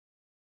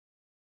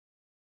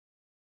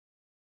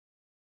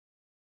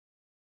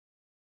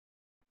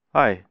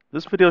Hi,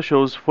 this video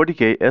shows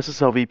FortiGate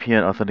SSL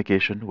VPN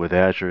authentication with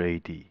Azure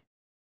AD.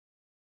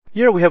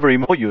 Here we have a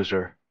remote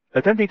user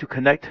attempting to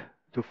connect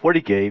to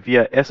FortiGate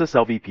via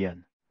SSL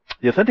VPN.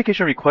 The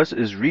authentication request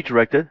is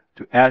redirected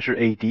to Azure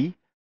AD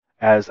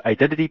as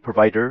Identity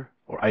Provider,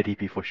 or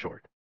IDP for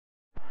short.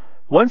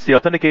 Once the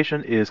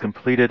authentication is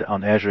completed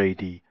on Azure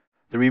AD,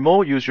 the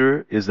remote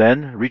user is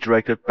then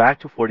redirected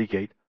back to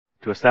FortiGate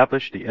to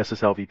establish the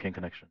SSL VPN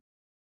connection.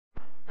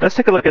 Let's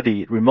take a look at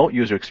the remote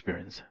user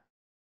experience.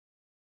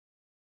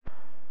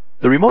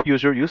 The remote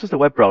user uses the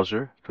web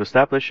browser to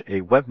establish a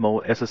web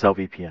mode SSL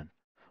VPN.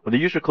 When the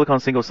user clicks on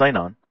single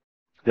sign-on,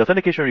 the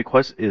authentication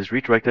request is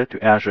redirected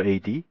to Azure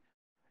AD,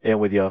 and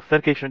when the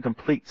authentication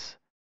completes,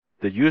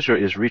 the user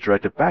is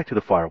redirected back to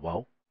the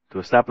firewall to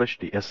establish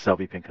the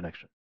SSL VPN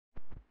connection.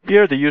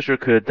 Here, the user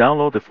could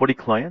download the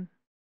FortiClient,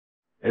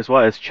 as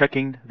well as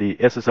checking the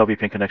SSL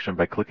VPN connection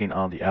by clicking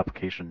on the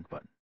application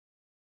button.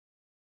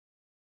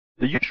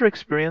 The user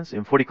experience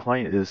in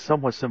FortiClient is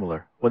somewhat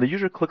similar. When the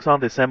user clicks on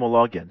the SAML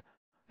login,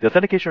 the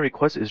authentication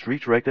request is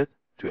redirected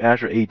to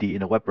Azure AD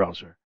in a web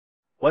browser.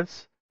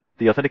 Once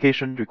the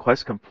authentication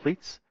request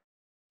completes,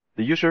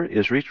 the user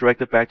is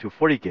redirected back to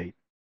FortiGate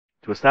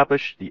to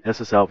establish the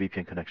SSL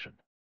VPN connection.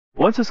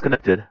 Once it's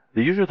connected,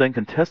 the user then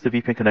can test the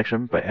VPN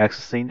connection by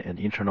accessing an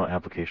internal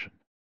application.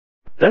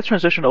 Let's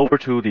transition over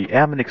to the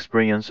admin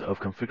experience of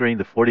configuring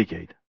the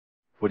FortiGate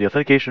for the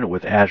authentication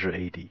with Azure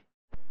AD.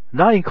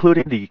 Not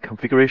including the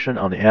configuration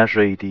on the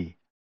Azure AD,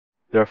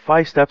 there are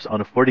 5 steps on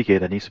the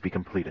FortiGate that needs to be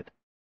completed.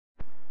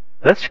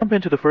 Let's jump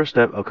into the first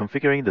step of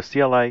configuring the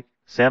CLI,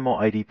 SAML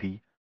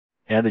IDP,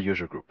 and the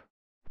user group.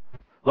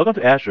 Log on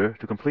to Azure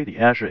to complete the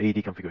Azure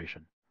AD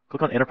configuration.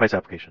 Click on Enterprise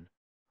Application.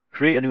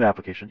 Create a new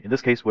application, in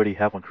this case, we already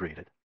have one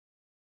created.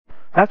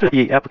 After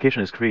the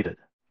application is created,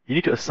 you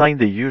need to assign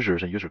the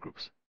users and user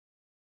groups.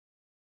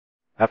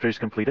 After it's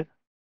completed,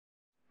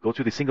 go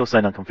to the single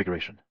sign-on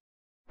configuration.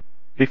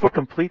 Before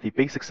complete the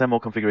basic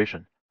SAML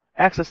configuration,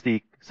 access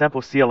the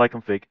sample CLI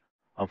config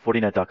on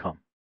Fortinet.com.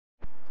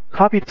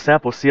 Copy the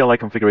sample CLI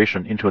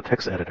configuration into a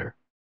text editor.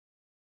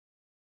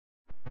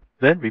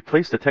 Then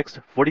replace the text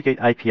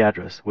FortiGate IP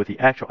address with the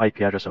actual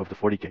IP address of the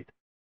FortiGate.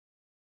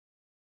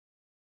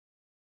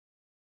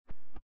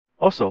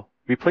 Also,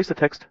 replace the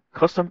text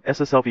custom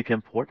SSL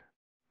VPN port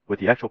with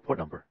the actual port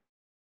number.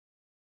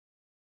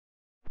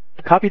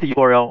 Copy the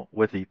URL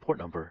with the port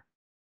number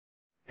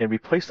and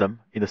replace them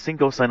in the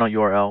single sign-on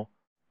URL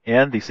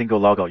and the single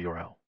logout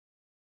URL.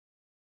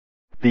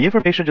 The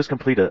information just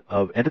completed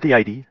of entity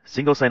ID,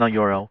 single sign-on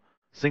URL,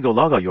 single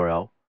logout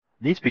URL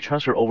needs to be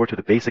transferred over to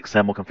the basic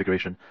SAML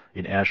configuration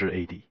in Azure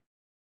AD.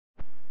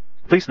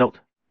 Please note,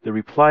 the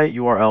reply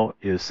URL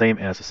is same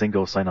as a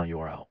single sign-on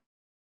URL.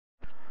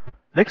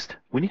 Next,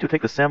 we need to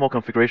take the SAML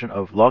configuration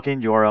of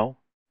login URL,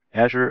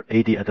 Azure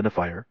AD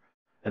identifier,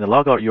 and the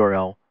logout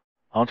URL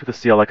onto the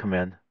CLI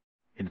command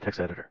in the text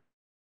editor.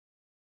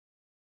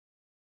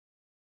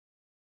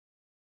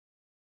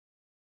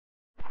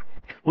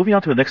 Moving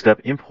on to the next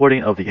step,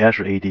 importing of the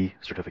Azure AD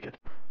certificate.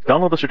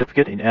 Download the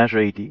certificate in Azure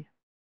AD,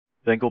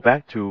 then go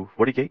back to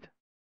FortiGate.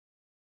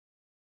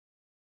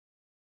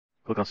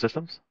 Click on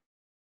Systems,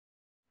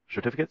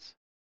 Certificates,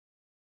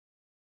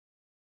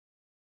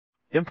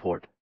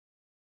 Import,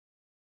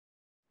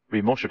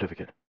 Remote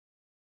Certificate.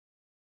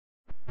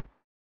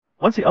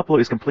 Once the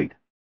upload is complete,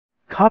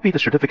 copy the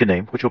certificate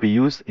name, which will be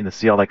used in the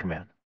CLI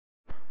command.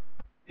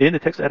 In the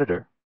text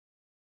editor,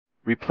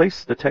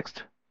 replace the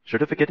text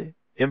certificate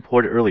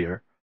imported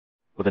earlier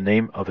with the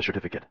name of the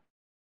certificate.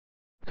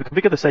 To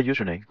configure the set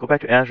username, go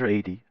back to Azure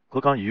AD,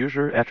 click on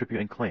User Attribute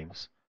and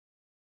Claims.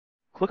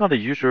 Click on the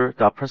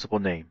user.principal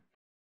name.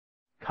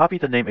 Copy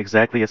the name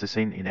exactly as is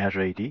seen in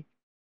Azure AD.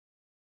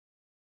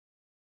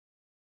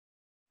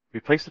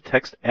 Replace the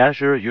text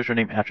Azure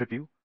username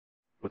attribute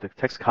with the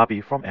text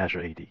copy from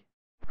Azure AD.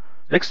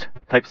 Next,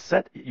 type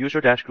set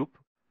user-group,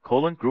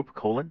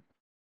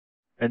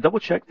 and double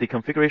check the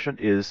configuration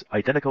is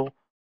identical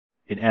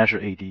in Azure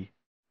AD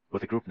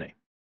with the group name.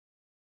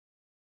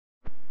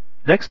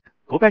 Next,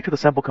 go back to the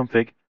sample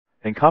config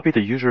and copy the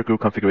user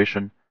group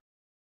configuration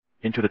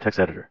into the text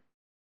editor.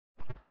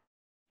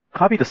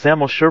 Copy the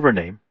SAML server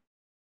name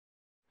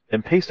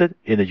and paste it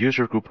in the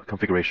user group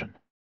configuration.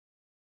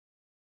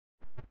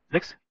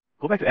 Next,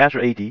 go back to Azure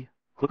AD,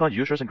 click on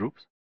Users and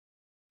Groups,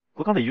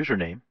 click on the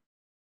username,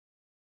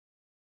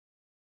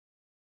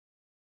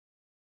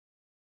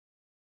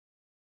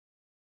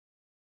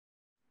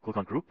 click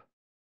on Group,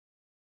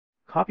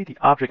 copy the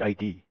object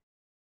ID,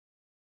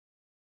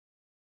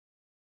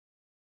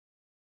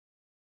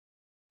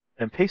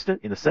 and paste it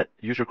in the set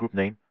user group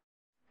name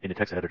in the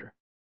text editor.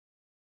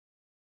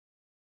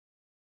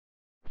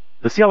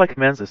 The CLI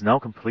commands is now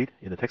complete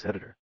in the text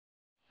editor.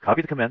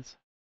 Copy the commands,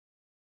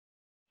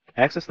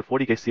 access the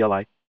FortiGate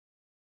CLI,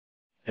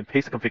 and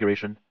paste the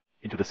configuration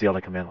into the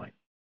CLI command line.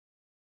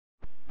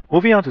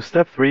 Moving on to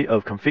step 3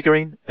 of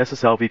configuring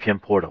SSL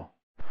VPN portal.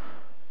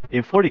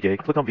 In FortiGate,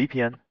 click on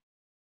VPN,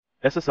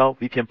 SSL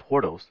VPN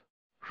portals,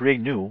 create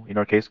new, in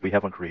our case we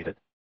have one created.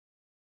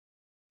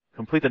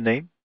 Complete the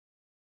name,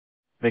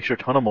 make sure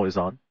tunnel mode is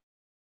on,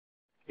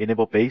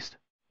 enable based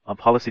on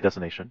policy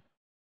destination,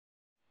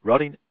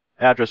 routing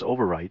address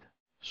override,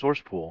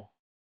 source pool.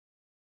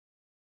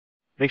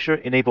 Make sure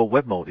enable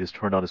web mode is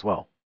turned on as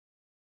well.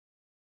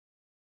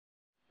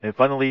 And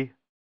finally,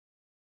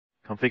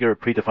 configure a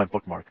predefined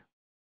bookmark.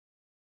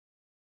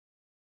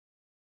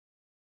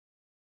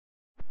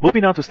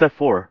 Moving on to step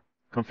 4,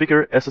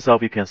 configure SSL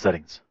VPN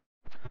settings.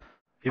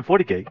 In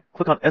FortiGate,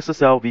 click on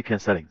SSL VPN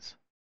settings.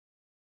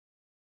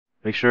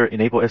 Make sure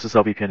enable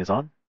SSL VPN is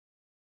on.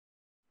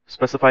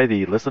 Specify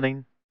the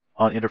listening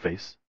on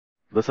interface,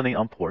 listening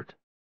on port.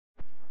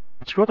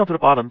 Scroll down to the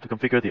bottom to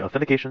configure the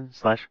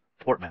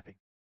authentication/port mapping.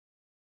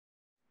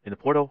 In the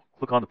portal,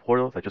 click on the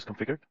portal that I just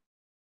configured.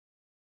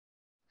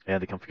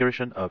 And the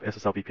configuration of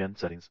SSL VPN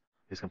settings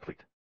is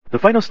complete. The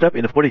final step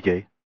in the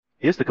FortiGate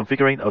is the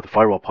configuring of the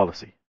firewall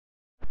policy.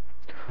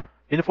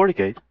 In the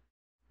FortiGate,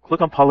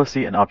 click on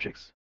Policy and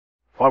Objects,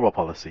 Firewall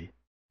Policy,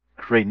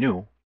 Create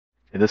New.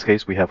 In this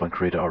case, we have one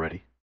created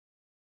already.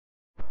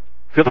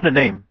 Fill in the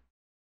name.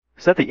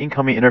 Set the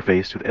incoming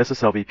interface to the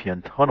SSL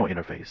VPN tunnel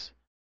interface.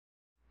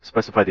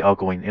 Specify the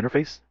outgoing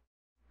interface.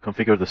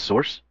 Configure the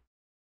source.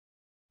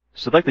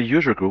 Select the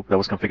user group that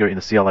was configured in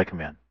the CLI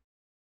command.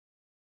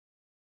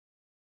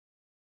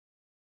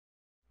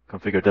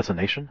 Configure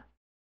destination.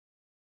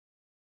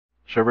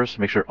 Servers,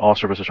 make sure all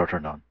services are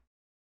turned on.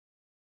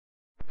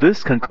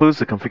 This concludes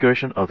the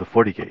configuration of the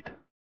FortiGate.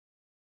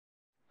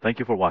 Thank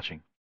you for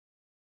watching.